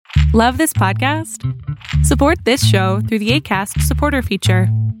Love this podcast? Support this show through the Acast supporter feature.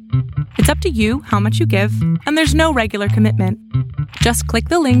 It's up to you how much you give, and there's no regular commitment. Just click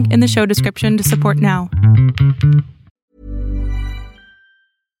the link in the show description to support now.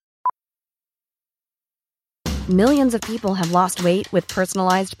 Millions of people have lost weight with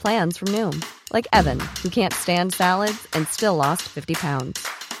personalized plans from Noom. Like Evan, who can't stand salads and still lost 50 pounds.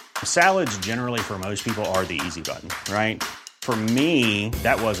 Salads generally for most people are the easy button, right? For me,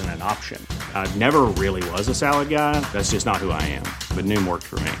 that wasn't an option. I never really was a salad guy. That's just not who I am. But Noom worked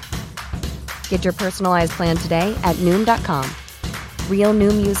for me. Get your personalized plan today at Noom.com. Real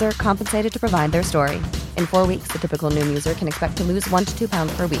Noom user compensated to provide their story. In 4 weeks, the typical Noom user can expect to lose 1 to 2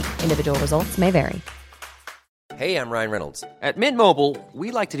 pounds per week. Individual results may vary. Hey, I'm Ryan Reynolds. At Mint Mobile,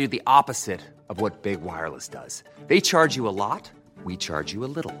 we like to do the opposite of what Big Wireless does. They charge you a lot. We charge you a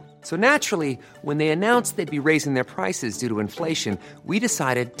little. So naturally, when they announced they'd be raising their prices due to inflation, we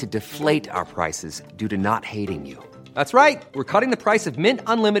decided to deflate our prices due to not hating you. That's right. We're cutting the price of Mint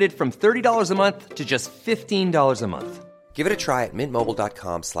Unlimited from $30 a month to just $15 a month. Give it a try at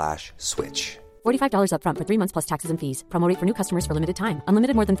mintmobile.com/switch. $45 up front for 3 months plus taxes and fees. Promo rate for new customers for limited time.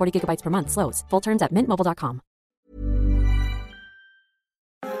 Unlimited more than 40 gigabytes per month. Slows full terms at mintmobile.com.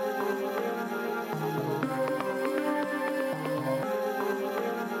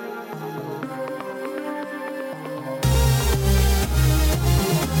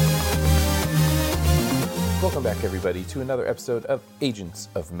 Welcome back, everybody, to another episode of Agents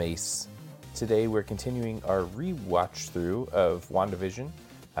of Mace. Today, we're continuing our rewatch through of WandaVision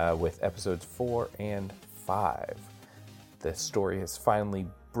with episodes 4 and 5. The story has finally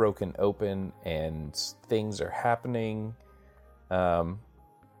broken open and things are happening. For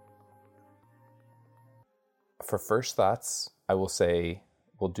first thoughts, I will say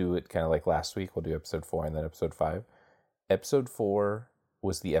we'll do it kind of like last week. We'll do episode 4 and then episode 5. Episode 4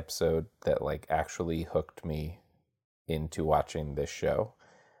 was the episode that like actually hooked me into watching this show.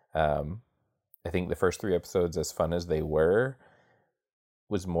 I think the first 3 episodes, as fun as they were,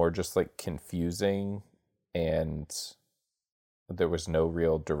 was more just like confusing and there was no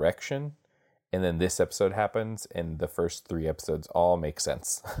real direction. And then this episode happens and the first 3 episodes all make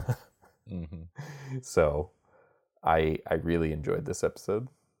sense. Mm-hmm. So I really enjoyed this episode.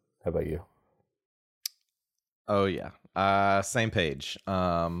 How about you? Oh yeah. Same page.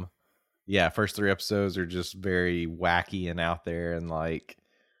 Yeah, first 3 episodes are just very wacky and out there, and like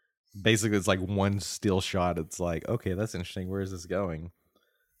basically it's like one still shot. It's like, okay, that's interesting. Where is this going?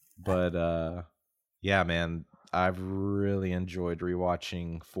 But yeah, man, I've really enjoyed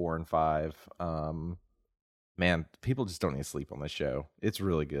rewatching 4 and 5. Man, people just don't need to sleep on this show. It's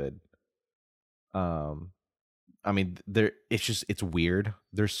really good. I mean, it's weird.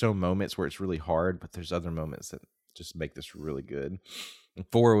 There's so moments where it's really hard, but there's other moments that just make this really good. And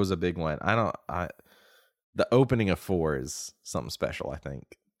 4 was a big one. The opening of 4 is something special, I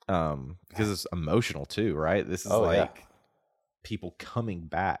think. Because it's emotional too, right? This is people coming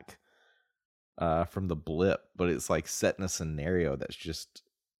back from the blip, but it's like set in a scenario that's just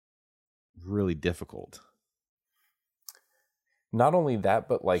really difficult. Not only that,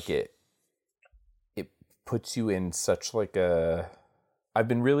 but like it puts you in such like I've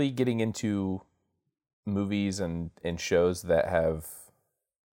been really getting into movies and shows that have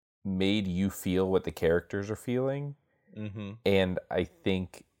made you feel what the characters are feeling. Mm-hmm. And I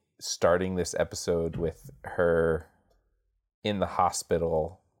think starting this episode with her in the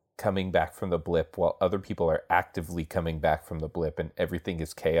hospital coming back from the blip while other people are actively coming back from the blip and everything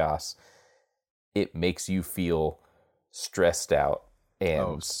is chaos, it makes you feel stressed out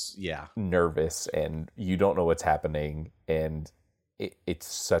and nervous and you don't know what's happening. And it's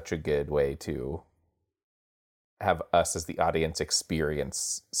such a good way to have us as the audience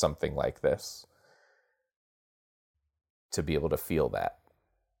experience something like this, to be able to feel that.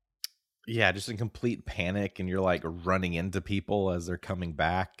 Yeah, just in complete panic, and you're like running into people as they're coming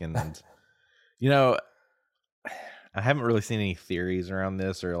back. And you know, I haven't really seen any theories around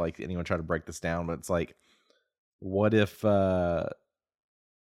this or like anyone try to break this down, but it's like, what if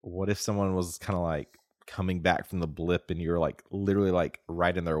someone was kind of like coming back from the blip and you're like literally like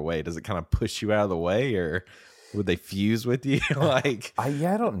right in their way? Does it kind of push you out of the way, or would they fuse with you? Like, I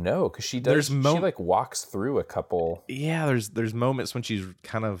don't know, because she does. She like walks through a couple. Yeah, there's moments when she's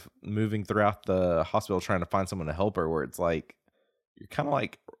kind of moving throughout the hospital trying to find someone to help her, where it's like you're kind of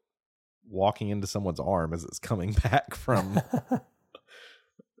like walking into someone's arm as it's coming back from,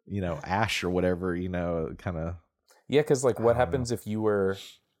 ash or whatever, kind of. Yeah, because like, what happens if you were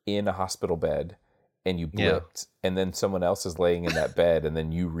in a hospital bed and you blipped, and then someone else is laying in that bed, and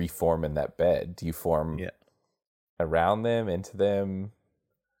then you reform in that bed? Do you form around them, into them?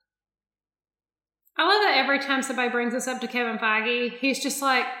 I love that every time somebody brings this up to Kevin Feige, he's just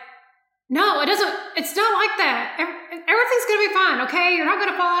like, no, it's not like that. Everything's going to be fine, okay? You're not going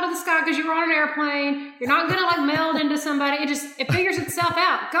to fall out of the sky because you're on an airplane. You're not going to like meld into somebody. It figures itself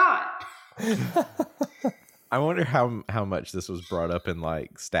out. God. I wonder how much this was brought up in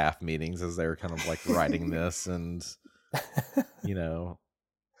like staff meetings as they were kind of like writing this and, you know,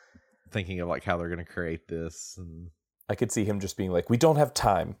 thinking of like how they're going to create this. And I could see him just being like, we don't have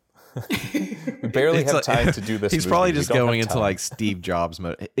time. We barely have time to do this. He's probably just going into like Steve Jobs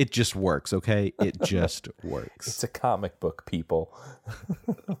mode. It just works, okay? It just works. It's a comic book, people.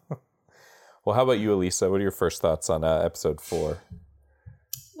 Well, how about you, Elisa? What are your first thoughts on episode 4?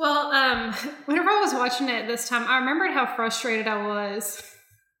 Well, whenever I was watching it this time, I remembered how frustrated I was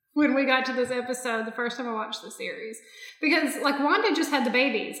when we got to this episode the first time I watched the series. Because, like, Wanda just had the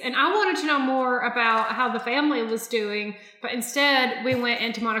babies, and I wanted to know more about how the family was doing, but instead we went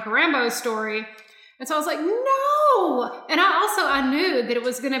into Monica Rambeau's story, and so I was like, no! And I knew that it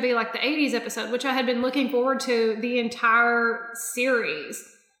was going to be like the 80s episode, which I had been looking forward to the entire series.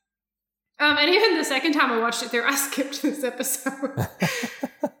 And even the second time I watched it through, I skipped this episode.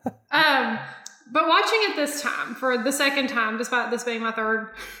 But watching it this time, for the second time, despite this being my third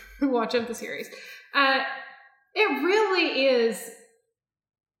watch of the series, it really is,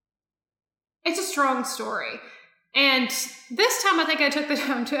 it's a strong story. And this time I think I took the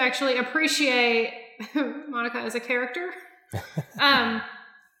time to actually appreciate Monica as a character. And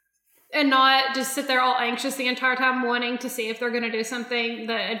not just sit there all anxious the entire time wanting to see if they're going to do something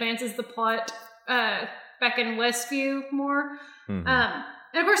that advances the plot back in Westview more. Mm-hmm.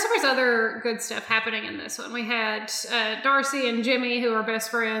 And of course, there was other good stuff happening in this one. We had Darcy and Jimmy, who are best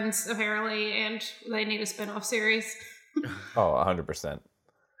friends, apparently, and they need a spinoff series. Oh, 100%.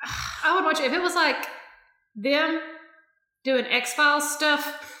 I would watch it. If it was like them doing X-Files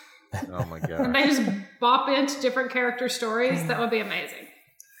stuff. Oh my god! And they just bop into different character stories, that would be amazing.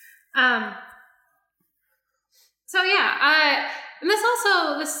 So yeah, and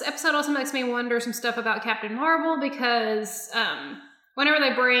this episode also makes me wonder some stuff about Captain Marvel, because whenever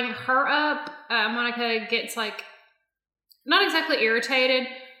they bring her up, Monica gets like not exactly irritated,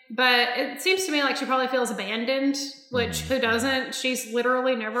 but it seems to me like she probably feels abandoned, which who doesn't? She's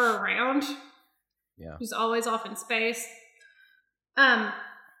literally never around. Yeah. She's always off in space.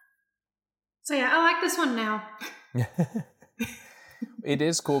 So yeah, I like this one now. It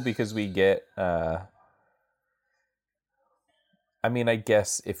is cool because we get, I mean, I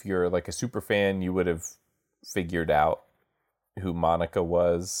guess if you're like a super fan, you would have figured out who Monica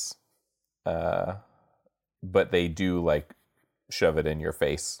was. But they do like shove it in your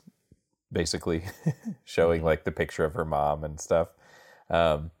face, basically, showing like the picture of her mom and stuff.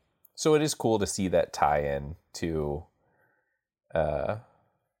 So it is cool to see that tie in to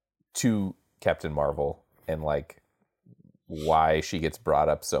Captain Marvel, and like why she gets brought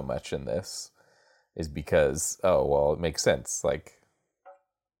up so much in this is because, oh, well, it makes sense. Like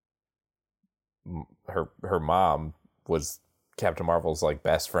her mom was Captain Marvel's like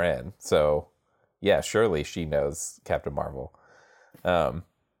best friend. So yeah, surely she knows Captain Marvel. I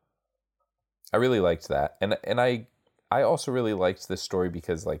really liked that. And I also really liked this story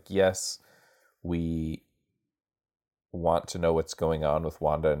because, like, yes, we want to know what's going on with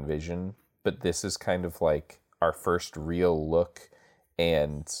Wanda and Vision, but this is kind of like our first real look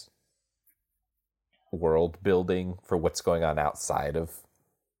and world building for what's going on outside of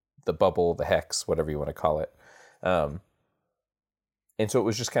the bubble, the hex, whatever you want to call it. And so it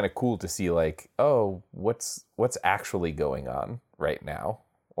was just kind of cool to see, like, oh, what's actually going on right now?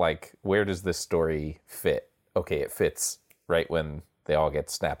 Like, where does this story fit? Okay, it fits right when they all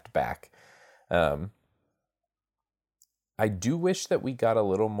get snapped back. I do wish that we got a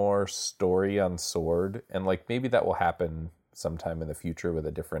little more story on Sword, and like maybe that will happen sometime in the future with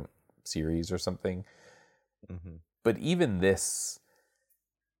a different series or something. Mm-hmm. But even this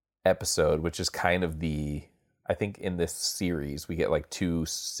episode, which is kind of I think in this series, we get like 2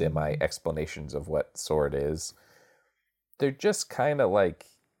 semi-explanations of what Sword is. They're just kind of like,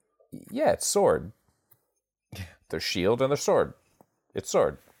 yeah, it's Sword. There's shield and there's sword. It's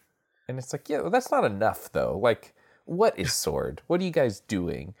Sword. And it's like, yeah, well, that's not enough though. Like, what is Sword? What are you guys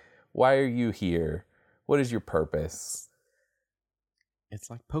doing? Why are you here? What is your purpose? It's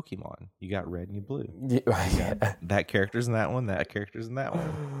like Pokemon. You got red and you blue. Yeah. That character's in that one. That character's in that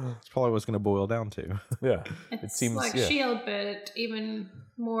one. It's probably what's going to boil down to. Yeah. It seems like S.H.I.E.L.D., but even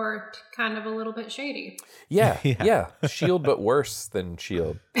more kind of a little bit shady. Yeah. S.H.I.E.L.D., but worse than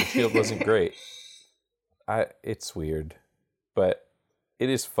S.H.I.E.L.D. S.H.I.E.L.D. wasn't great. It's weird, but it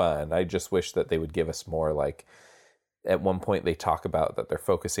is fun. I just wish that they would give us more like at one point they talk about that they're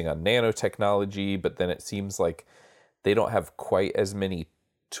focusing on nanotechnology, but then it seems like they don't have quite as many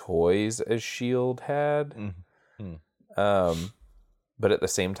toys as S.H.I.E.L.D. had. But at the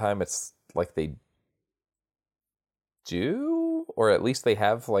same time, it's like they do, or at least they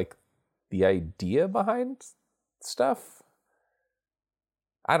have like the idea behind stuff.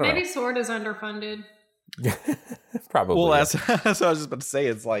 I don't know. Maybe S.W.O.R.D. is underfunded. Probably. Well, that's what I was just about to say.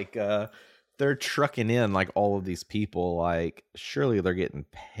 It's like they're trucking in like all of these people. Like, surely they're getting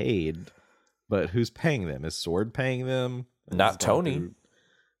paid, but who's paying them? Is S.W.O.R.D. paying them? Not Tony.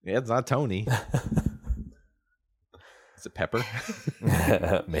 Yeah, it's not Tony. Is it Pepper?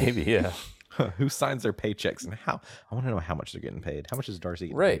 Maybe, yeah. Who signs their paychecks and how? I want to know how much they're getting paid. How much is Darcy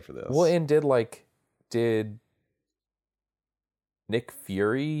getting paid for this? Well, and did Nick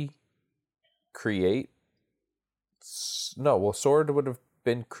Fury create? No, well, S.W.O.R.D. would have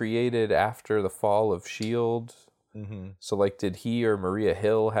been created after the fall of S.H.I.E.L.D. Mm-hmm. So, like, did he or Maria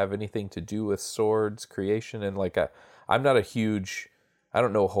Hill have anything to do with S.W.O.R.D.'s creation? And like, I'm not I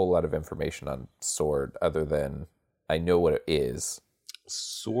don't know a whole lot of information on S.W.O.R.D. other than I know what it is.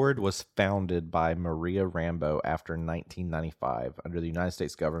 S.W.O.R.D. was founded by Maria Rambo after 1995 under the United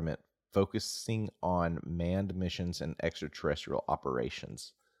States government, focusing on manned missions and extraterrestrial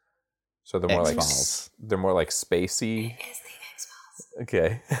operations. So they're more X-Files. they're more like spacey. It is the X-Files.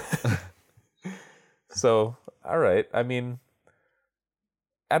 Okay. So, all right. I mean,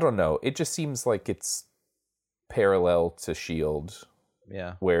 I don't know. It just seems like it's parallel to S.H.I.E.L.D.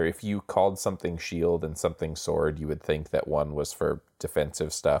 Yeah. Where if you called something S.H.I.E.L.D. and something S.W.O.R.D., you would think that one was for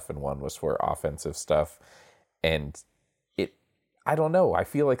defensive stuff and one was for offensive stuff. And I don't know. I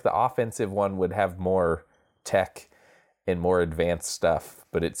feel like the offensive one would have more tech and more advanced stuff,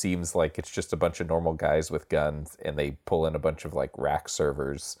 but it seems like it's just a bunch of normal guys with guns and they pull in a bunch of like rack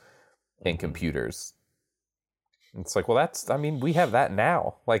servers and computers. It's like, well, we have that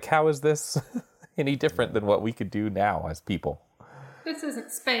now. Like, how is this any different than what we could do now as people? This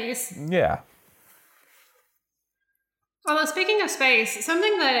isn't space. Yeah. Although, speaking of space,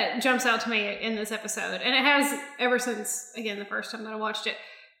 something that jumps out to me in this episode, and it has ever since, again, the first time that I watched it,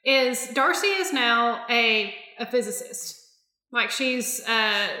 is Darcy is now a physicist. Like, she's,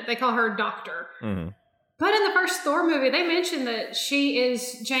 they call her doctor. Mm-hmm. But in the first Thor movie, they mentioned that she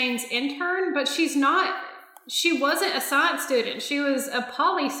is Jane's intern, but she wasn't a science student. She was a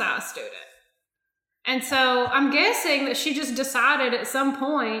poli-sci student. And so I'm guessing that she just decided at some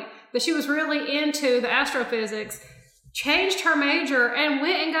point that she was really into the astrophysics, changed her major, and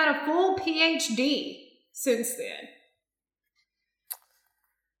went and got a full PhD since then.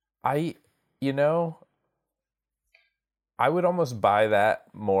 I would almost buy that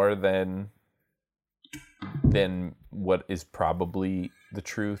more than what is probably the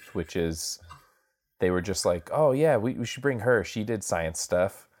truth, which is they were just like, oh yeah, we should bring her. She did science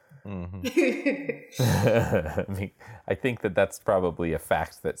stuff. Mm-hmm. I mean, I think that's probably a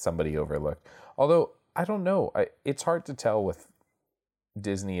fact that somebody overlooked. Although, I don't know. It's hard to tell with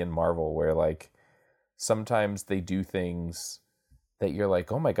Disney and Marvel where, like, sometimes they do things that you're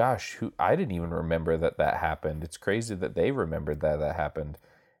like, oh my gosh, I didn't even remember that happened. It's crazy that they remembered that happened.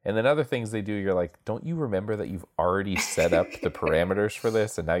 And then other things they do, you're like, don't you remember that you've already set up the parameters for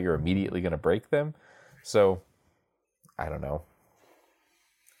this and now you're immediately going to break them? So, I don't know.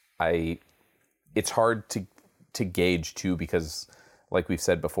 It's hard to gauge too, because like we've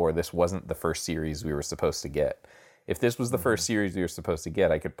said before, this wasn't the first series we were supposed to get. If this was the first series we were supposed to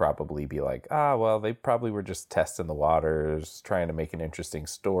get, I could probably be like, well, they probably were just testing the waters, trying to make an interesting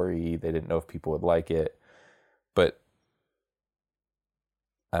story. They didn't know if people would like it. But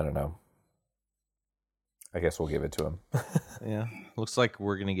I don't know. I guess we'll give it to him. Yeah. Looks like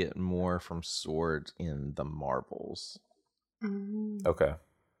we're going to get more from S.W.O.R.D. in the Marvels. Okay.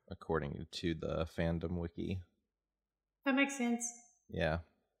 According to the fandom wiki. That makes sense. Yeah.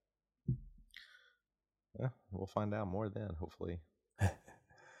 Yeah, we'll find out more then, hopefully.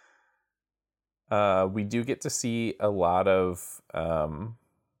 We do get to see a lot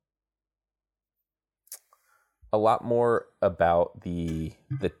more about the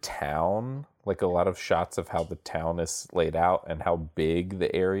town, like a lot of shots of how the town is laid out and how big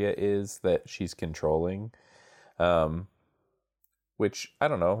the area is that she's controlling. Which, I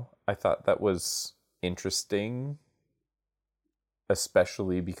don't know, I thought that was interesting,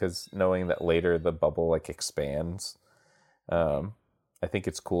 especially because knowing that later the bubble like expands. I think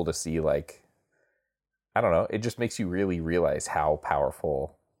it's cool to see, like, I don't know, it just makes you really realize how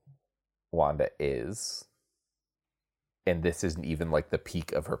powerful Wanda is. And this isn't even like the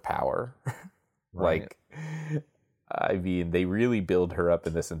peak of her power. Right. Like, I mean, they really build her up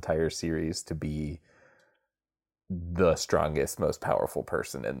in this entire series to be the strongest, most powerful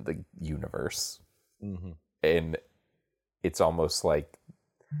person in the universe. Mm-hmm. And it's almost like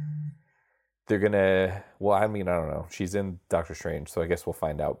they're gonna, well, I mean, I don't know. She's in Doctor Strange, so I guess we'll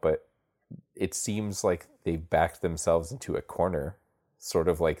find out. But it seems like they've backed themselves into a corner, sort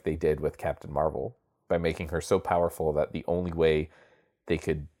of like they did with Captain Marvel, by making her so powerful that the only way they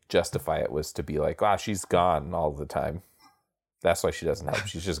could justify it was to be like, she's gone all the time. That's why she doesn't help.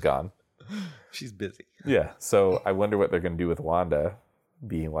 She's just gone. She's busy. Yeah. So I wonder what they're going to do with Wanda,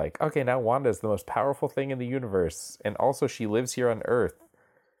 being like, okay, now Wanda is the most powerful thing in the universe. And also she lives here on Earth.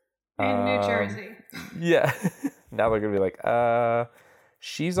 In New Jersey. Yeah. Now they're going to be like,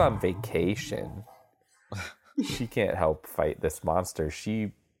 she's on vacation. She can't help fight this monster.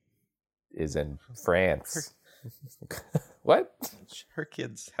 She is in France. What? Her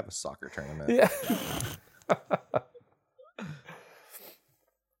kids have a soccer tournament.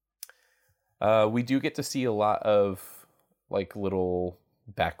 Yeah. We do get to see a lot of like little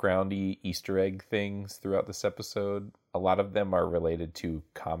backgroundy Easter egg things throughout this episode. A lot of them are related to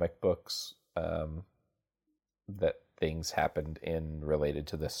comic books that things happened in related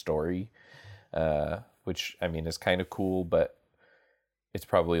to the story, which I mean is kind of cool, but it's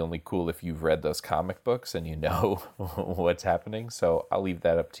probably only cool if you've read those comic books and you know what's happening. So I'll leave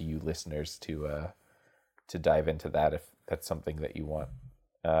that up to you listeners to dive into that if that's something that you want.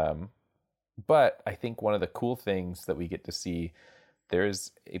 But I think one of the cool things that we get to see,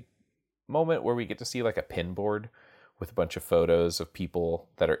 there's a moment where we get to see like a pin board with a bunch of photos of people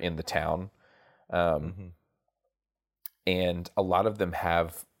that are in the town. And a lot of them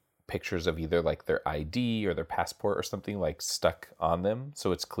have pictures of either like their ID or their passport or something like stuck on them.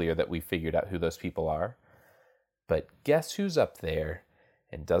 So it's clear that we figured out who those people are. But guess who's up there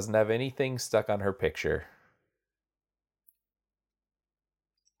and doesn't have anything stuck on her picture?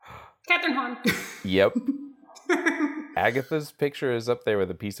 Catherine Hahn. Yep. Agatha's picture is up there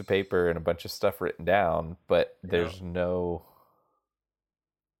with a piece of paper and a bunch of stuff written down, but there's no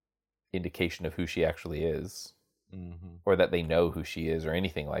indication of who she actually is, or that they know who she is or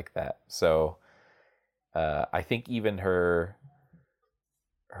anything like that. So I think even her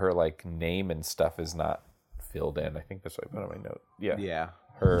like name and stuff is not filled in. I think that's what I put on my note. Yeah.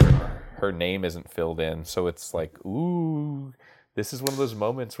 Her name isn't filled in, so it's like, ooh, this is one of those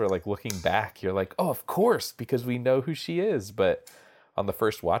moments where, like, looking back, you're like, oh, of course, because we know who she is. But on the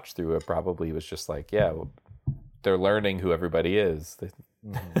first watch through, it probably was just like, yeah, they're learning who everybody is.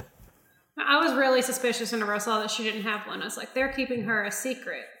 I was really suspicious whenever I saw that she didn't have one. I was like, they're keeping her a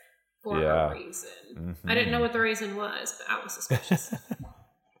secret for a reason. I didn't know what the reason was, but I was suspicious.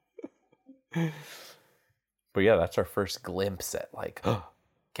 But yeah, that's our first glimpse at like, oh,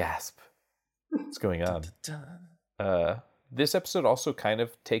 gasp. What's going on? This episode also kind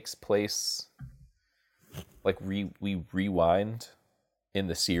of takes place like we rewind in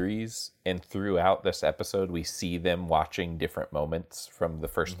the series, and throughout this episode we see them watching different moments from the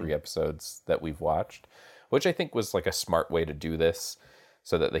first 3 episodes that we've watched, which I think was like a smart way to do this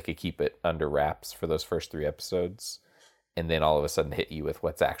so that they could keep it under wraps for those first 3 episodes and then all of a sudden hit you with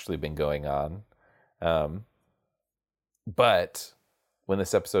what's actually been going on. But when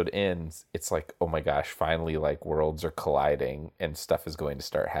this episode ends, it's like, oh my gosh, finally, like, worlds are colliding and stuff is going to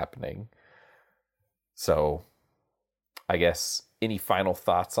start happening. So I guess any final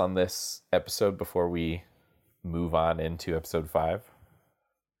thoughts on this episode before we move on into episode 5?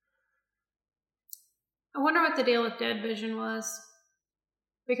 I wonder what the deal with Dead Vision was.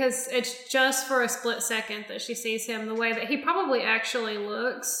 Because it's just for a split second that she sees him the way that he probably actually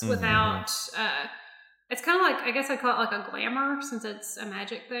looks without... it's kind of like, I guess I call it like a glamour since it's a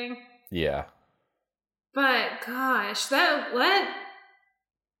magic thing. Yeah. But gosh, that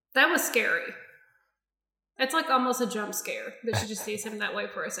was scary. It's like almost a jump scare that she just sees him that way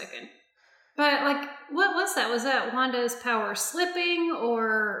for a second. But like, what was that? Was that Wanda's power slipping,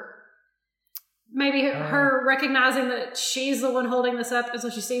 or maybe her recognizing that she's the one holding this up and so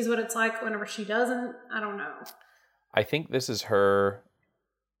she sees what it's like whenever she doesn't? I don't know. I think this is her.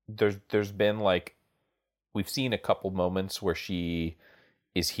 There's been like, we've seen a couple moments where she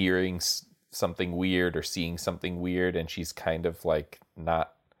is hearing something weird or seeing something weird, and she's kind of like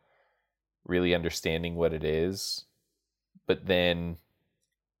not really understanding what it is. But then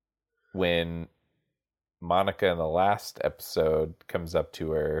when Monica in the last episode comes up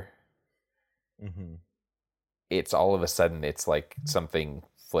to her, it's all of a sudden it's like something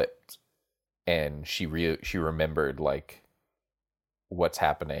flipped, and she remembered like what's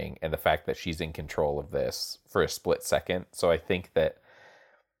happening and the fact that she's in control of this for a split second. So I think that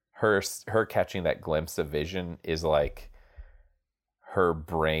her catching that glimpse of Vision is like her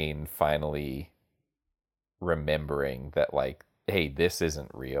brain finally remembering that, like, hey, this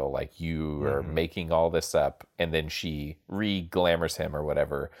isn't real. Like, you are making all this up. And then she re-glamours him or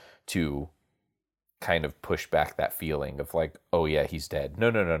whatever to kind of push back that feeling of like, oh yeah, he's dead.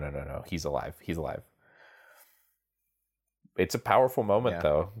 No. He's alive. He's alive. It's a powerful moment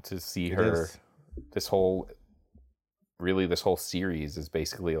though, to see her. This whole series is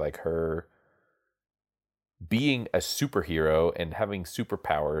basically like her being a superhero and having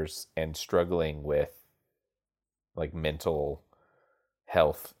superpowers and struggling with like mental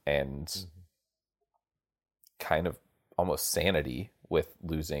health and kind of almost sanity with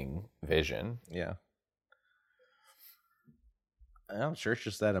losing Vision. Yeah. I'm sure it's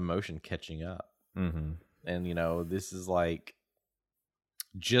just that emotion catching up. Mm-hmm. And, you know, this is like,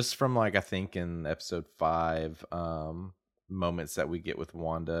 just from like, I think in episode 5, moments that we get with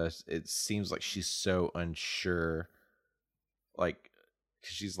Wanda, it seems like she's so unsure. Like,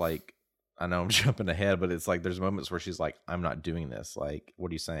 'cause she's like, I know I'm jumping ahead, but it's like, there's moments where she's like, I'm not doing this. Like,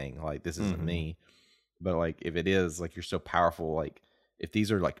 what are you saying? Like, this isn't me. But like, if it is, like, you're so powerful, like, if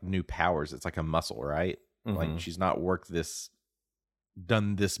these are like new powers, it's like a muscle, right? Like, she's not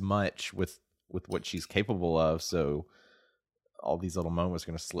done this much with what she's capable of, so all these little moments are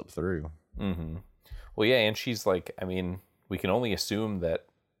going to slip through. Well, yeah, and she's like, I mean, we can only assume that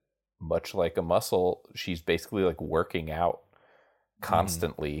much like a muscle, she's basically like working out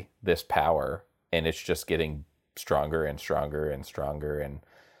constantly this power, and it's just getting stronger and stronger and stronger. And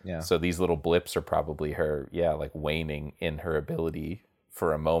so these little blips are probably her, like waning in her ability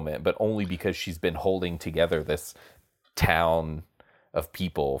for a moment, but only because she's been holding together this town of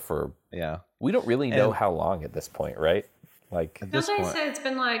people for we don't really know how long at this point, right? Like at this point, say it's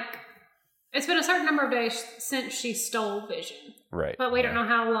been a certain number of days since she stole Vision, right? But we don't know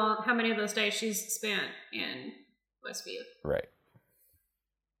how many of those days she's spent in Westview, right?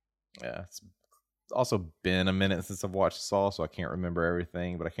 Yeah, it's also been a minute since I've watched this all, so I can't remember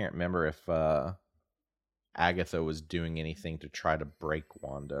everything. But I can't remember if Agatha was doing anything to try to break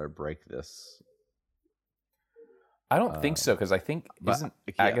Wanda or break this. I don't think so, because I think isn't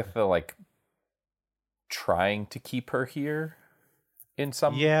Agatha like trying to keep her here in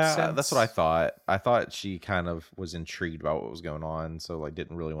some sense? That's what I thought. I thought she kind of was intrigued about what was going on, so like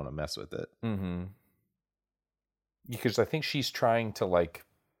didn't really want to mess with it. Because I think she's trying to like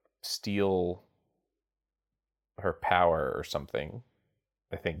steal her power or something,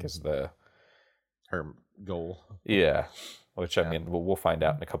 I think is her goal. Yeah, which I mean we'll find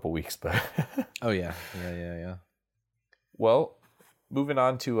out in a couple weeks, but oh yeah. Well, moving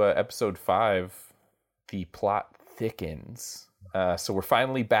on to episode 5, the plot thickens. So we're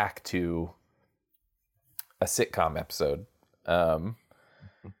finally back to a sitcom episode. Hard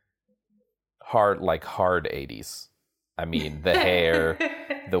 80s. I mean, the hair,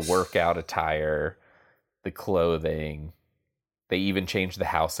 the workout attire, the clothing. They even changed the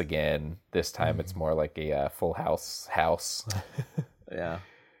house again. This time it's more like a Full House house. Yeah.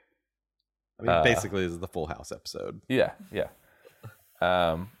 I mean, basically, this is the Full House episode. Yeah.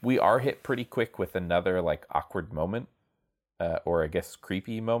 We are hit pretty quick with another like awkward moment, or I guess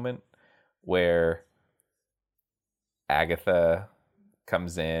creepy moment, where Agatha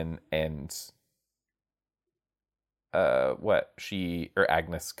comes in and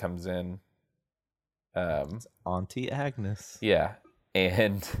Agnes comes in. It's Auntie Agnes. Yeah,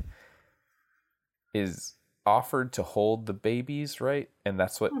 and is offered to hold the babies, right? And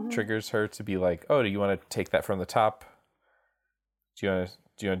that's what triggers her to be like, oh, do you want to take that from the top? Do you want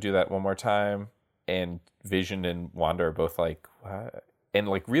to do that one more time? And Vision and Wanda are both like, what? And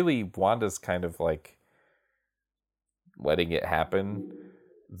like really Wanda's kind of like letting it happen.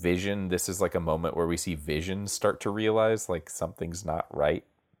 Vision, this is like a moment where we see Vision start to realize like something's not right.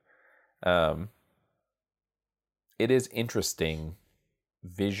 It is interesting,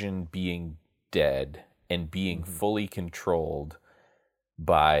 Vision being dead and being fully controlled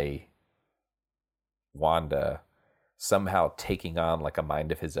by Wanda, somehow taking on like a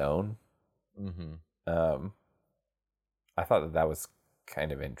mind of his own. I thought that was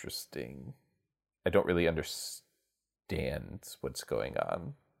kind of interesting. I don't really understand what's going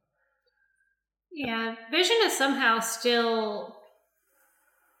on. Yeah, Vision is somehow still,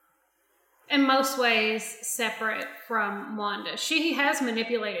 in most ways, separate from Wanda. She has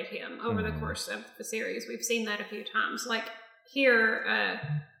manipulated him over the course of the series. We've seen that a few times. Like here,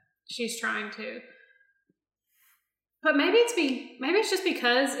 she's trying to. But maybe it's just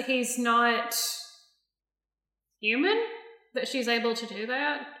because he's not human that she's able to do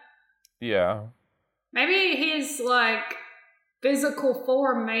that. Yeah. Maybe his like physical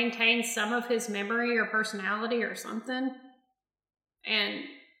form maintains some of his memory or personality or something. And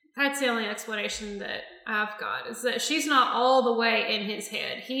That's the only explanation that I've got, is that she's not all the way in his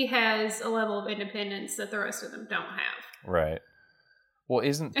head. He has a level of independence that the rest of them don't have. Right. Well,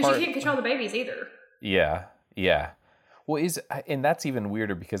 And she can't control the babies either. Yeah, yeah. Well, and that's even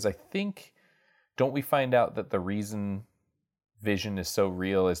weirder because I think, don't we find out that the reason Vision is so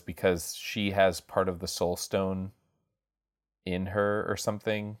real is because she has part of the Soul Stone in her or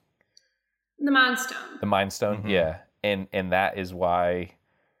something? The Mind Stone. The Mind Stone, Mm-hmm. yeah. And that is why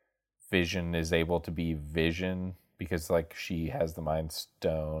Vision is able to be Vision, because like she has the Mind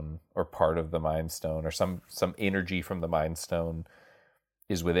Stone or part of the Mind Stone or some energy from the Mind Stone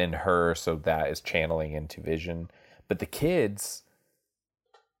is within her, so that is channeling into Vision. But the kids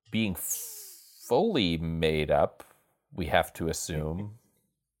being fully made up, we have to assume,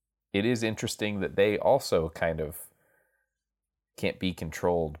 it is interesting that they also kind of can't be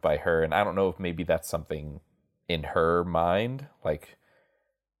controlled by her. And I don't know if maybe that's something in her mind, like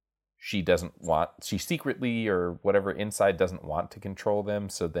she secretly or whatever inside doesn't want to control them,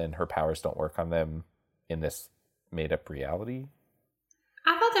 so then her powers don't work on them in this made up reality.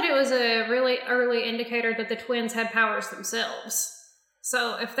 I thought that it was a really early indicator that the twins had powers themselves.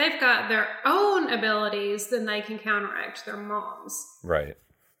 So if they've got their own abilities, then they can counteract their mom's. Right.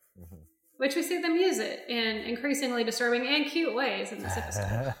 Which we see them use it in increasingly disturbing and cute ways in this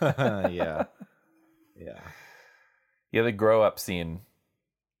episode. Yeah. Yeah, the grow up scene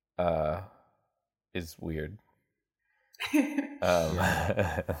is weird.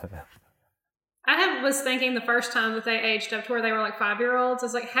 I was thinking the first time that they aged up to where they were like 5-year-olds, I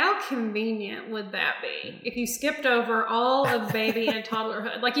was like, how convenient would that be if you skipped over all of baby and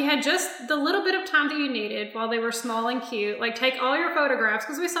toddlerhood? Like you had just the little bit of time that you needed while they were small and cute. Like take all your photographs,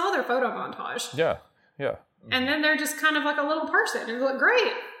 because we saw their photo montage. Yeah. And then they're just kind of like a little person. And look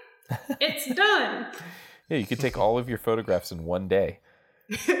great. It's done. Yeah, you could take all of your photographs in one day.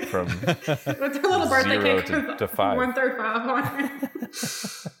 From With their little birthday 0 cake to 5. 1 through 5 on it.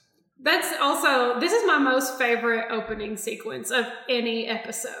 That's also, this is my most favorite opening sequence of any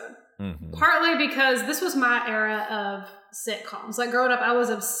episode. Mm-hmm. Partly because this was my era of sitcoms. Like growing up, I was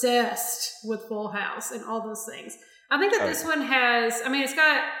obsessed with Full House and all those things. I think that this one has, I mean, it's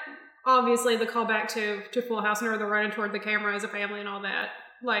got obviously the callback to Full House and they're running toward the camera as a family and all that.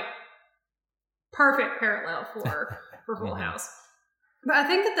 Like, perfect parallel for Full House. But I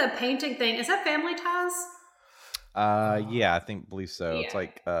think that the painting thing, is that Family Ties? Yeah, believe so. Yeah. It's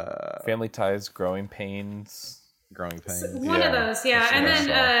like Family Ties, Growing Pains. Growing Pains. One of those, yeah. That's And what I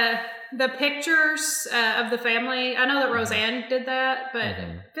then the pictures of the family. I know that Roseanne did that, but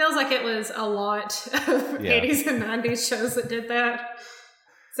it feels like it was a lot of 80s and 90s shows that did that.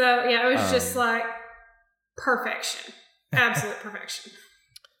 So, yeah, it was just like perfection. Absolute perfection.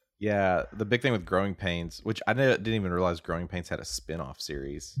 Yeah, the big thing with Growing Pains, which I didn't even realize Growing Pains had a spin-off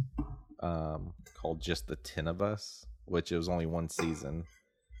series called Just the 10 of Us, which it was only one season.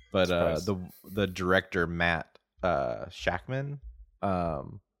 But the director, Matt Shackman,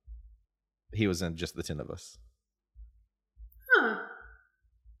 he was in Just the 10 of Us. Huh.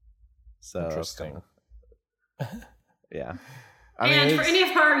 So Interesting. Yeah. And for any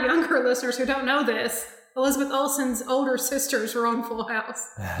of our younger listeners who don't know this, Elizabeth Olsen's older sisters were on Full House.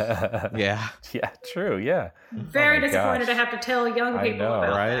 Yeah. Yeah, true, yeah. Very my disappointed gosh. to have to tell young I people know,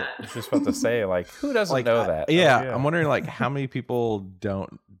 about right? that. I was just about to say, like, who doesn't know that? Yeah, Oh, yeah. I'm wondering like how many people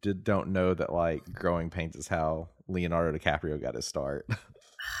don't know that like Growing Pains is how Leonardo DiCaprio got his start.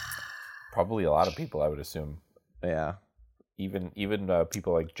 Probably a lot of people, I would assume. Yeah. Even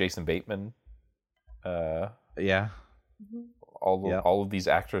people like Jason Bateman. Yeah. All of these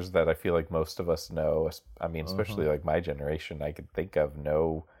actors that I feel like most of us know. I mean, especially like my generation, I could think of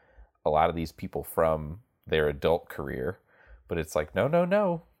know a lot of these people from their adult career. But it's like,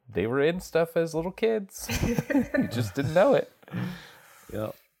 no. They were in stuff as little kids. You just didn't know it.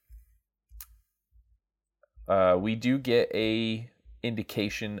 Yep. We do get a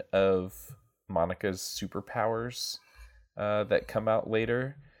indication of Monica's superpowers that come out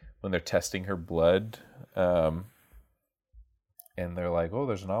later when they're testing her blood. And they're like, oh,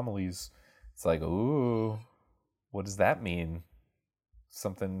 there's anomalies. It's like, ooh, what does that mean?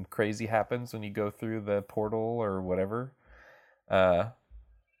 Something crazy happens when you go through the portal or whatever. I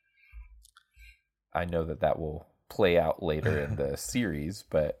know that will play out later in the series,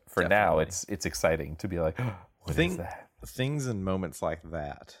 but for now, it's exciting to be like, oh, what is that? Things and moments like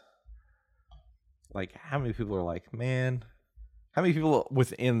that. Like, how many people are like, man, how many people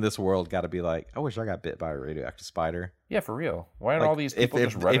within this world got to be like, I wish I got bit by a radioactive spider? Yeah, for real. Why aren't Like, all these people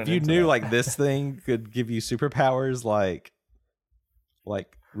just running if you into knew that? like this thing could give you superpowers, like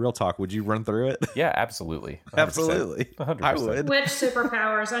Real talk, would you run through it? Yeah, absolutely. 100%. Absolutely. 100%. I would. Which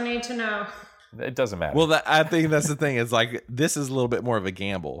superpowers? I need to know. It doesn't matter. Well, I think that's the thing. Is like, this is a little bit more of a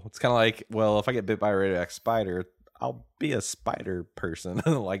gamble. It's kind of like, well, if I get bit by a radioactive spider, I'll be a spider person,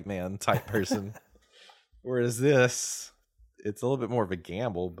 like man type person. Whereas this, it's a little bit more of a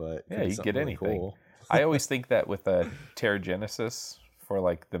gamble, but yeah, you get really anything. cool. I always think that with a Terrigenesis for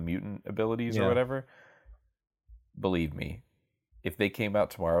like the mutant abilities or whatever, believe me, if they came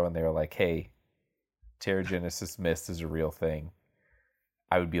out tomorrow and they were like, hey, Terrigenesis mist is a real thing,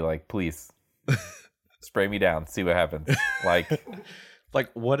 I would be like, please spray me down, see what happens. Like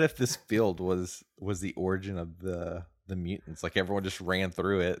what if this field was the origin of the mutants? Like everyone just ran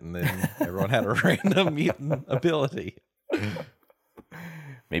through it and then everyone had a random mutant ability.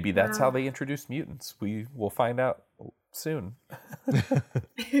 Maybe that's how they introduced mutants. We will find out soon.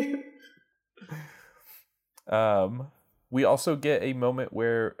 We also get a moment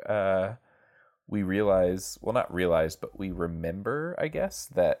where we realize, well, not realize, but we remember, I guess,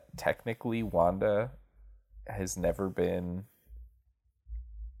 that technically Wanda has never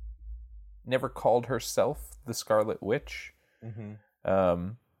called herself the Scarlet Witch. Mm-hmm.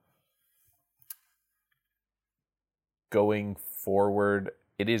 Going forward,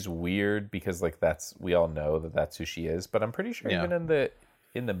 it is weird because like we all know that that's who she is, but I'm pretty sure even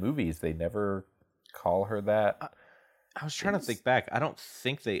in the movies they never call her that. I was trying to think back. I don't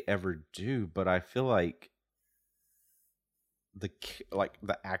think they ever do, but I feel like the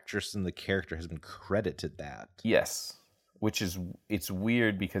actress and the character has been credited that. Yes, which is, it's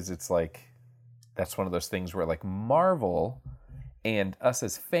weird because it's like that's one of those things where like Marvel and us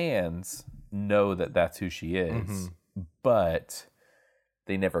as fans know that that's who she is, but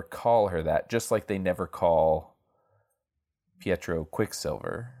they never call her that, just like they never call Pietro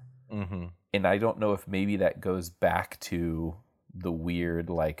Quicksilver. Mm-hmm. And I don't know if maybe that goes back to the weird,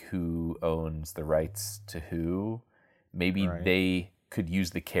 like, who owns the rights to who. Maybe they could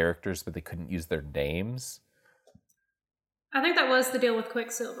use the characters, but they couldn't use their names. I think that was the deal with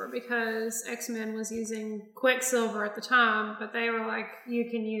Quicksilver, because X-Men was using Quicksilver at the time, but they were like, you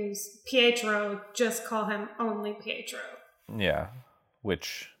can use Pietro, just call him only Pietro. Yeah,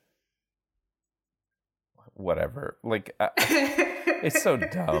 which... whatever. Like, it's so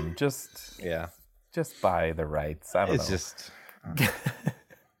dumb. Just buy the rights. I don't know. It's just...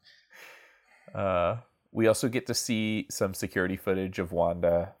 we also get to see some security footage of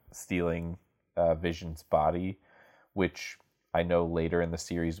Wanda stealing Vision's body, which I know later in the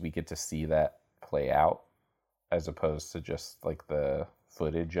series we get to see that play out as opposed to just like the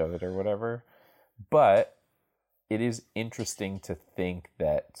footage of it or whatever. But it is interesting to think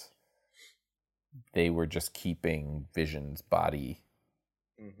that they were just keeping Vision's body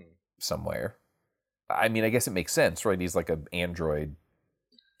somewhere. I mean, I guess it makes sense, right? He's like an android,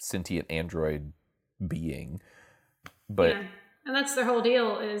 sentient android being. But yeah. And that's their whole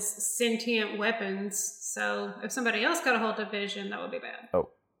deal, is sentient weapons. So if somebody else got a hold of Vision, that would be bad. Oh.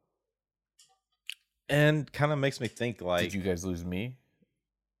 And kind of makes me think, like... Did you guys lose me?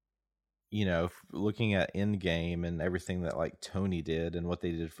 You know, looking at Endgame and everything that, like, Tony did and what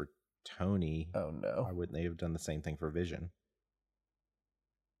they did for Tony. Oh, no. Why wouldn't they have done the same thing for Vision?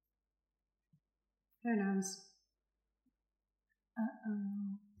 Who knows?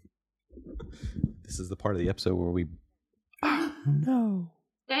 This is the part of the episode where we... no.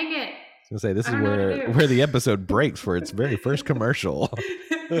 Dang it. I was going to say, this is where the episode breaks for its very first commercial.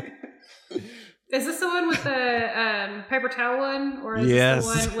 Is this the one with the paper towel one? Or is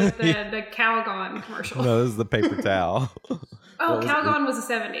this the one with the Calgon commercial? No, this is the paper towel. Oh, Calgon was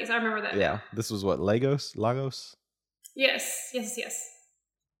the 70s. I remember that. Yeah. This was what, Lagos? Yes.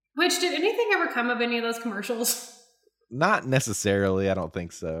 Which, did anything ever come of any of those commercials? Not necessarily. I don't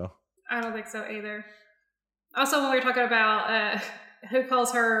think so. I don't think so either. Also, when we were talking about who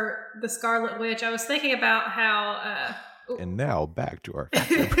calls her the Scarlet Witch, I was thinking about how... and now back to our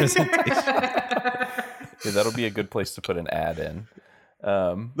presentation. Yeah, that'll be a good place to put an ad in.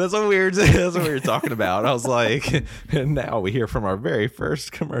 That's what we were talking about. I was like, and now we hear from our very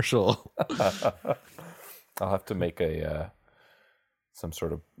first commercial. I'll have to make some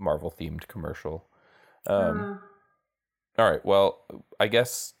sort of Marvel themed commercial. All right. Well, I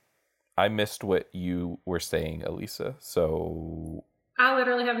guess I missed what you were saying, Elisa. So I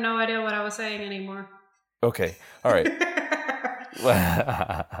literally have no idea what I was saying anymore. Okay. All right.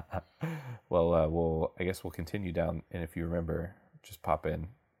 Well, I guess we'll continue down, and if you remember, just pop in.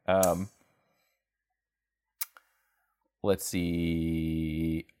 Let's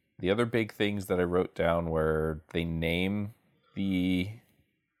see. The other big things that I wrote down were they name the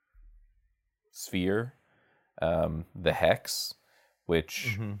sphere, the hex,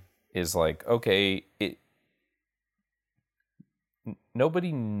 which is like, okay,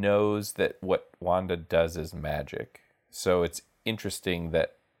 nobody knows that what Wanda does is magic. So it's interesting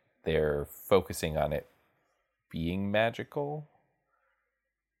that they're focusing on it being magical.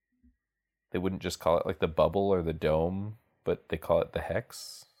 They wouldn't just call it like the bubble or the dome, but they call it the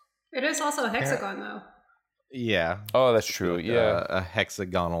hex. It is also a hexagon, though. Yeah. Oh, that's true. Like yeah. a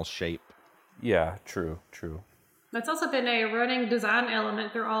hexagonal shape. Yeah, true. That's also been a running design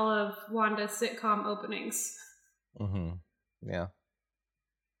element through all of Wanda's sitcom openings. Yeah.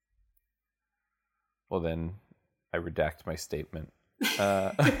 Well, then I redact my statement.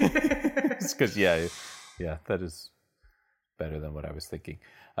 Because, yeah, that is better than what I was thinking.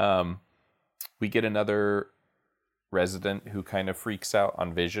 We get another resident who kind of freaks out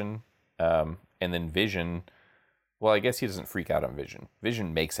on Vision. And then Vision, well, I guess he doesn't freak out on Vision.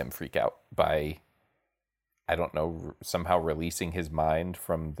 Vision makes him freak out by, I don't know, somehow releasing his mind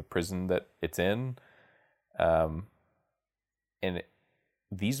from the prison that it's in.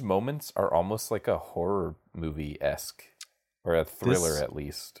 These moments are almost like a horror movie-esque, or a thriller at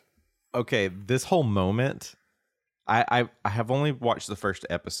least. Okay, this whole moment, I have only watched the first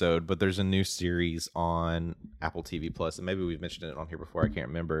episode, but there's a new series on Apple TV Plus, and maybe we've mentioned it on here before, I can't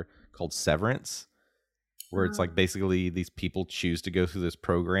remember, called Severance, where it's like basically these people choose to go through this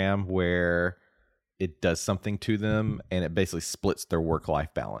program where it does something to them, and it basically splits their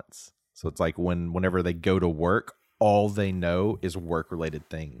work-life balance. So it's like whenever they go to work, all they know is work-related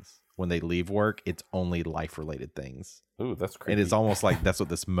things. When they leave work, it's only life-related things. Ooh, that's creepy. And it's almost like that's what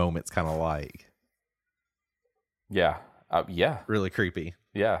this moment's kind of like. Yeah. Really creepy.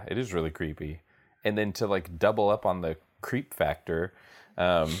 Yeah, it is really creepy. And then to like double up on the creep factor,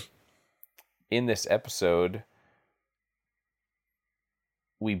 in this episode,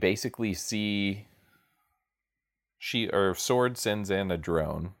 we basically see Sword sends in a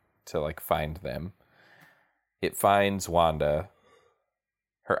drone to like find them. It finds Wanda.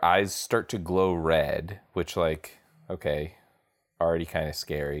 Her eyes start to glow red, which, like, okay, already kind of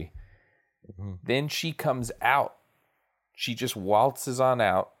scary. Then she comes out. She just waltzes on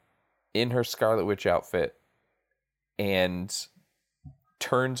out in her Scarlet Witch outfit and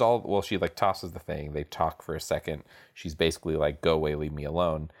she like tosses the thing. They talk for a second. She's basically like, go away, leave me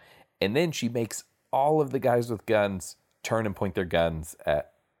alone. And then she makes all of the guys with guns turn and point their guns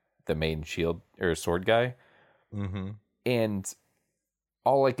at the main shield or sword guy. And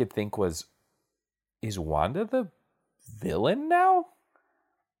all I could think was, is Wanda the villain now?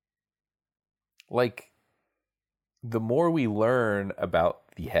 Like, the more we learn about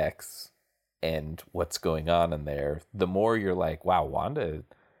the Hex and what's going on in there, the more you're like, wow, Wanda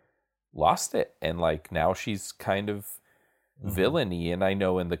lost it. And like, now she's kind of villainy. And I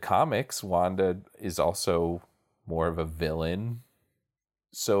know in the comics, Wanda is also more of a villain.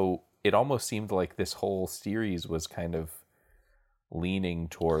 So it almost seemed like this whole series was kind of leaning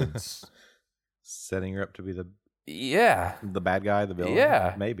towards setting her up to be the bad guy, the villain.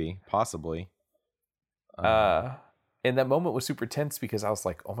 Yeah, maybe, possibly. And that moment was super tense because I was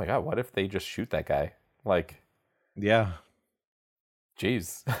like, oh my god, what if they just shoot that guy? Like, yeah,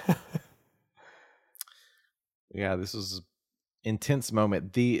 jeez. Yeah, this was intense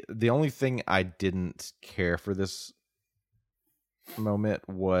moment. The only thing I didn't care for this moment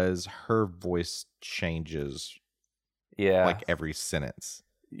was her voice changes. Yeah, like every sentence.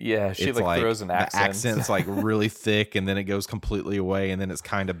 Yeah, she like throws an accent. The accent's like really thick, and then it goes completely away, and then it's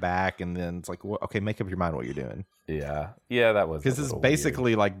kind of back, and then it's like, well, okay, make up your mind what you're doing. Yeah, that was because it's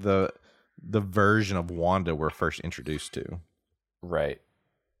basically weird. Like the version of Wanda we're first introduced to. Right.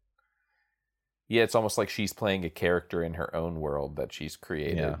 Yeah, it's almost like she's playing a character in her own world that she's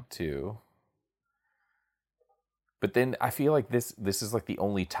created too. But then I feel like this is like the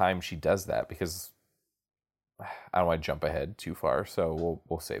only time she does that, because I don't want to jump ahead too far, so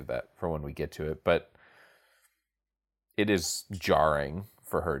we'll save that for when we get to it. But it is jarring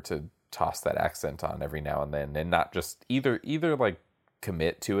for her to toss that accent on every now and then, and not just either like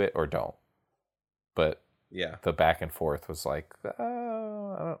commit to it or don't. But yeah, the back and forth was like, I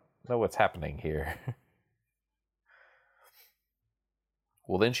don't know what's happening here.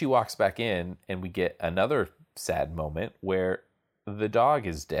 Well, then she walks back in, and we get another sad moment where the dog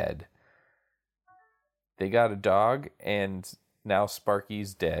is dead. They got a dog, and now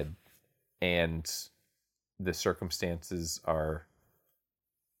Sparky's dead, and the circumstances are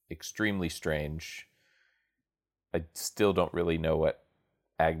extremely strange. I still don't really know what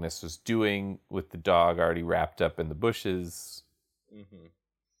Agnes was doing with the dog already wrapped up in the bushes.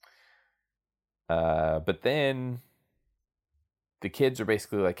 But then the kids are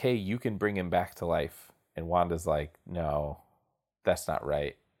basically like, hey, you can bring him back to life. And Wanda's like, no, that's not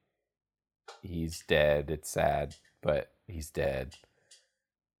right. He's dead. It's sad, but he's dead.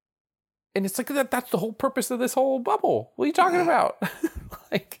 And it's like that's the whole purpose of this whole bubble. What are you talking about?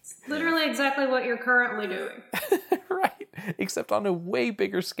 Like, literally exactly what you're currently doing. right. Except on a way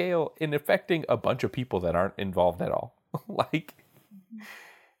bigger scale and affecting a bunch of people that aren't involved at all. Like,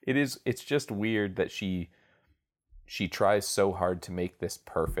 it's just weird that she tries so hard to make this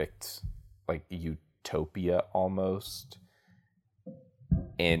perfect, like, utopia almost,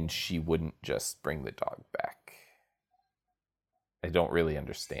 and she wouldn't just bring the dog back. I don't really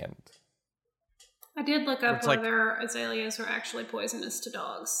understand. I did look up It's whether azaleas are actually poisonous to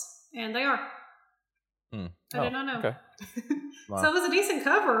dogs, and they are. I did not know. Okay. So it was a decent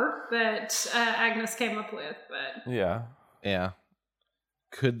cover that Agnes came up with, but Yeah. Yeah.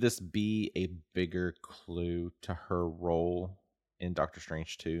 Could this be a bigger clue to her role in Doctor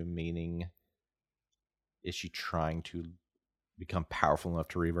Strange 2? Meaning, is she trying to become powerful enough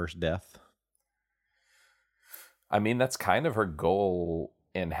to reverse death? I mean, that's kind of her goal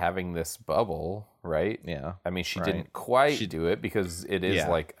in having this bubble, right? Yeah. I mean, she Right. didn't quite do it because it is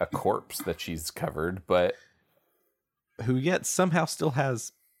like a corpse that she's covered, but Who yet somehow still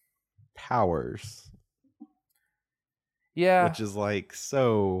has powers, yeah, which is like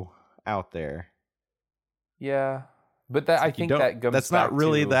so out there. yeah. But that It's I like you think don't- that comes that's not back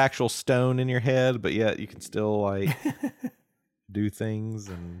really to, the actual stone in your head, but yet you can still like do things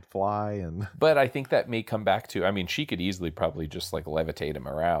and fly and But I think that may come back to, I mean, she could easily probably just like levitate him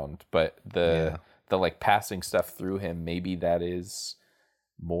around, but the like passing stuff through him, maybe that is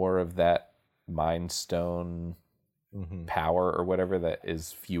more of that Mind Stone power or whatever that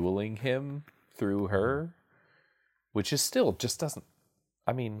is fueling him through her, which is still just doesn't,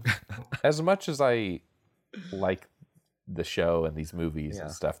 I mean, as much as I like the show and these movies and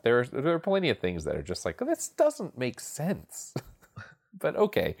stuff, there are plenty of things that are just like, this doesn't make sense. But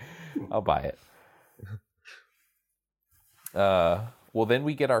okay, I'll buy it. Well, then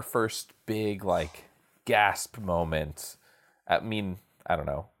we get our first big, like, gasp moment. I mean, I don't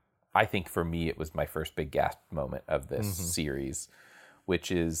know. I think for me, it was my first big gasp moment of this series,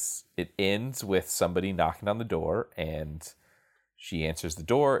 which is it ends with somebody knocking on the door, and she answers the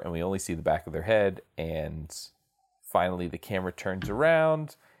door, and we only see the back of their head, and finally the camera turns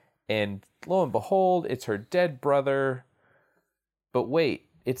around, and lo and behold, it's her dead brother. But wait,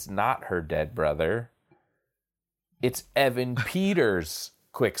 it's not her dead brother. It's Evan Peters,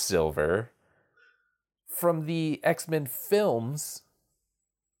 Quicksilver, from the X-Men films.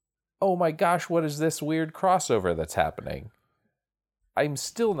 Oh my gosh, what is this weird crossover that's happening? I'm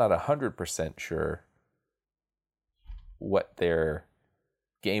still not 100% sure what their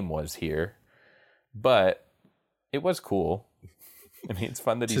game was here, but it was cool. I mean, it's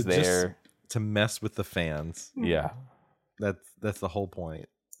fun that he's there. to mess with the fans. Yeah. That's the whole point.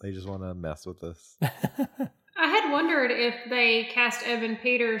 They just want to mess with us. I had wondered if they cast Evan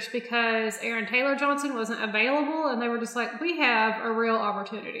Peters because Aaron Taylor Johnson wasn't available and they were just like, we have a real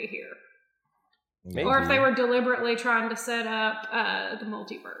opportunity here. Maybe. Or if they were deliberately trying to set up the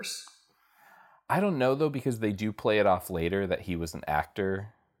multiverse. I don't know, though, because they do play it off later that he was an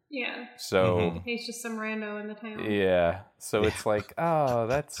actor. Yeah. So, He's just some rando in the town. yeah. So it's like, oh,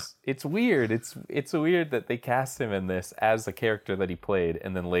 it's weird. It's weird that they cast him in this as a character that he played,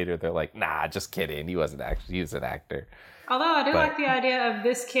 and then later they're like, nah, just kidding. He wasn't actually, he was an actor. Although I do like the idea of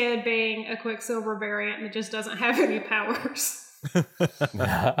this kid being a Quicksilver variant that just doesn't have any powers.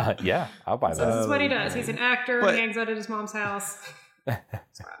 Yeah, I'll buy So that. this is what he does. He's an actor. But- He hangs out at his mom's house.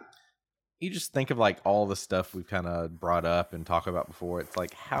 You just think of like all the stuff we've kind of brought up and talked about before. It's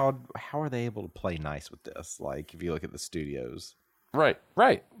like how are they able to play nice with this? Like if you look at the studios, Right.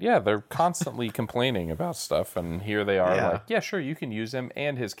 Yeah, they're constantly complaining about stuff, and here they are like, yeah, sure, you can use him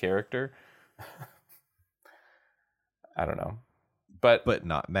and his character. I don't know. but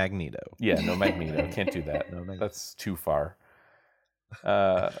not Magneto. Yeah, no Magneto. Can't do that. No Magneto. That's too far.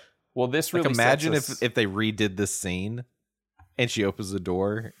 Well, this really Like imagine sets us- if they redid this scene and she opens the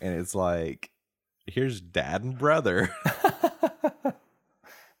door and it's like, here's dad and brother.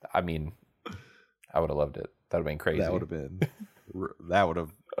 I mean, I would have loved it. That would have been crazy. That would have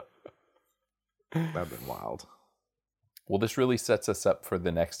been wild. Well, this really sets us up for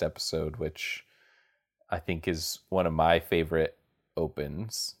the next episode, which I think is one of my favorite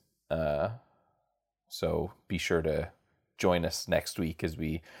opens. So be sure to join us next week as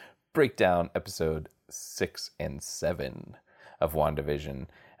we break down episode 6 and 7 of WandaVision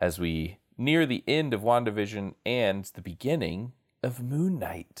as we near the end of WandaVision and the beginning of Moon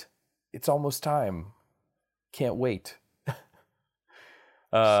Knight. It's almost time. Can't wait.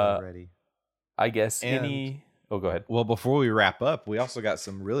 So ready. I guess And- any... Oh, go ahead. Well, before we wrap up, we also got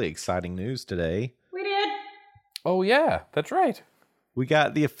some really exciting news today. We did. Oh, yeah, that's right. We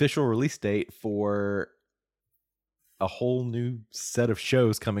got the official release date for a whole new set of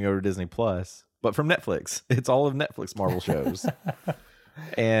shows coming over to Disney Plus, but from Netflix. It's all of Netflix Marvel shows.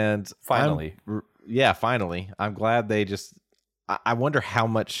 And finally. Finally. I'm glad they just... I wonder how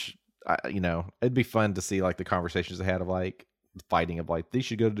much... it'd be fun to see like the conversations they had of like fighting of like, these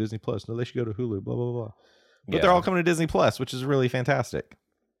should go to Disney Plus. No, they should go to Hulu, blah, blah, blah. But they're all coming to Disney Plus, which is really fantastic.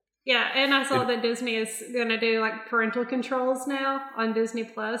 Yeah, and I saw that Disney is going to do like parental controls now on Disney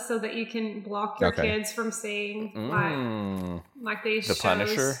Plus so that you can block your kids from seeing like these shows. The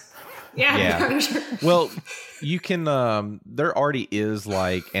Punisher? Yeah. The Punisher. Well, you can there already is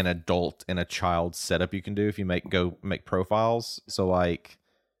like an adult and a child setup you can do if you make profiles. So like,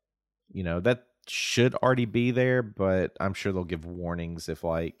 that should already be there, but I'm sure they'll give warnings if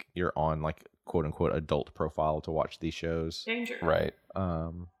like you're on like quote unquote adult profile to watch these shows. Danger. Right.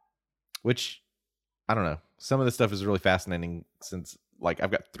 Which I don't know. Some of the stuff is really fascinating since like I've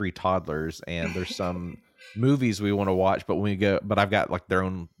got 3 toddlers and there's some movies we want to watch, but I've got like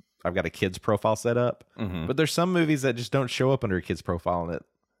I've got a kid's profile set up, but there's some movies that just don't show up under a kid's profile, and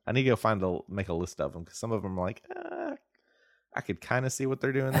I need to go make a list of them because some of them are like, I could kind of see what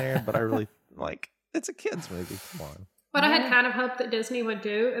they're doing there, but I really like it's a kid's movie. Come on. What I had kind of hoped that Disney would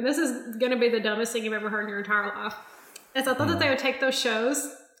do, and this is going to be the dumbest thing you've ever heard in your entire life, is I thought that they would take those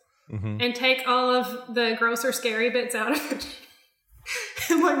shows and take all of the gross or scary bits out of it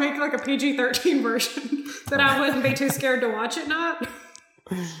and like make like a PG-13 version that I wouldn't be too scared to watch it not.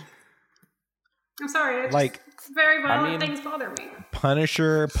 I'm sorry. Very violent things bother me.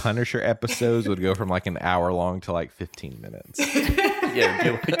 Punisher episodes would go from like an hour long to like 15 minutes.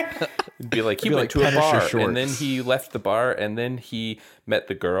 Yeah, it'd be like he went to a bar and then he left the bar and then he met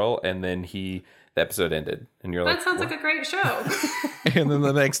the girl and then the episode ended and you're like, that sounds like a great show. And then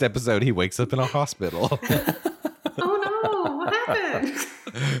the next episode he wakes up in a hospital. Oh no, what happened?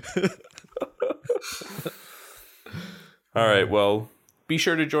 All right, well, be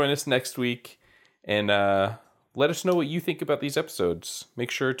sure to join us next week and let us know what you think about these episodes.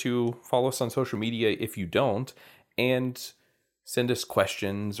 Make sure to follow us on social media if you don't, and send us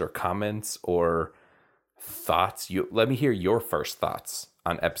questions or comments or thoughts. Let me hear your first thoughts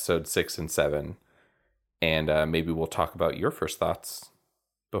on episode 6 and 7, and maybe we'll talk about your first thoughts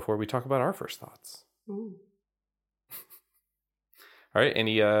before we talk about our first thoughts. Ooh. All right,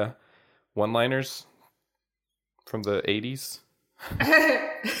 any one-liners from the 80s?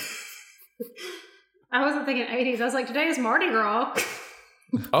 I wasn't thinking 80s. I was like, today is Mardi Gras.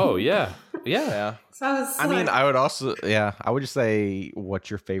 Oh, yeah. Yeah. So I would just say, what's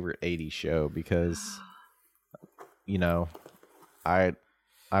your favorite 80s show? Because, I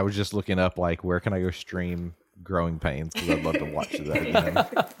was just looking up, like, where can I go stream Growing Pains? Because I'd love to watch that again.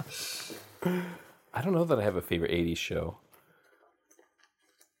 I don't know that I have a favorite 80s show.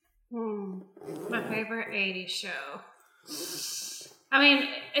 My favorite 80s show. I mean,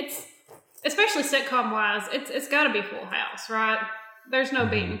 it's especially sitcom wise, it's got to be Full House, right? There's no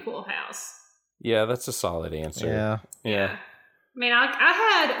beating Full House. Yeah, that's a solid answer. Yeah. I mean, I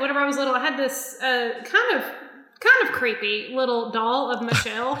had, whenever I was little, I had this kind of creepy little doll of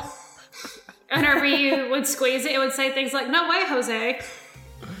Michelle. Whenever you would squeeze it, it would say things like, "No way, Jose."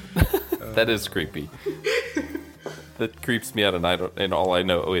 That is creepy. That creeps me out, and all I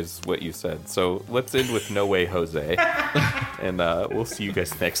know is what you said. So let's end with "No way, Jose," and we'll see you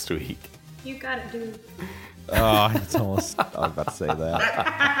guys next week. You got it, dude. Oh, it's almost. I was about to say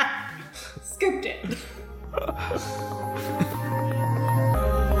that. Scooped it.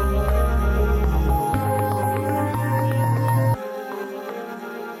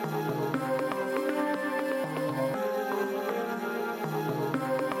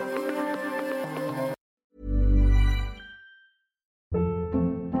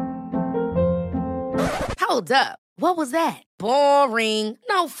 Hold up. What was that? Boring.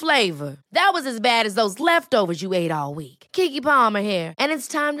 No flavor. That was as bad as those leftovers you ate all week. Keke Palmer here, and it's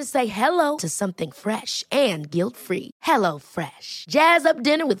time to say hello to something fresh and guilt-free. Hello Fresh. Jazz up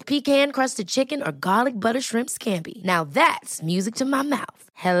dinner with pecan-crusted chicken or garlic butter shrimp scampi. Now that's music to my mouth.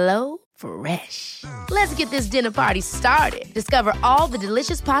 Hello Fresh. Let's get this dinner party started. Discover all the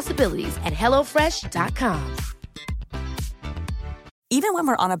delicious possibilities at HelloFresh.com. Even when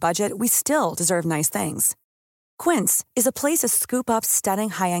we're on a budget, we still deserve nice things. Quince is a place to scoop up stunning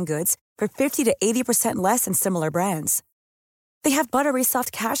high-end goods for 50 to 80% less than similar brands. They have buttery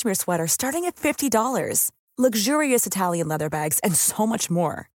soft cashmere sweaters starting at $50, luxurious Italian leather bags, and so much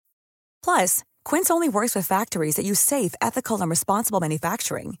more. Plus, Quince only works with factories that use safe, ethical, and responsible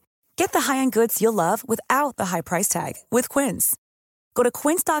manufacturing. Get the high-end goods you'll love without the high price tag with Quince. Go to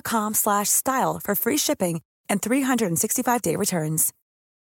quince.com/style for free shipping and 365-day returns.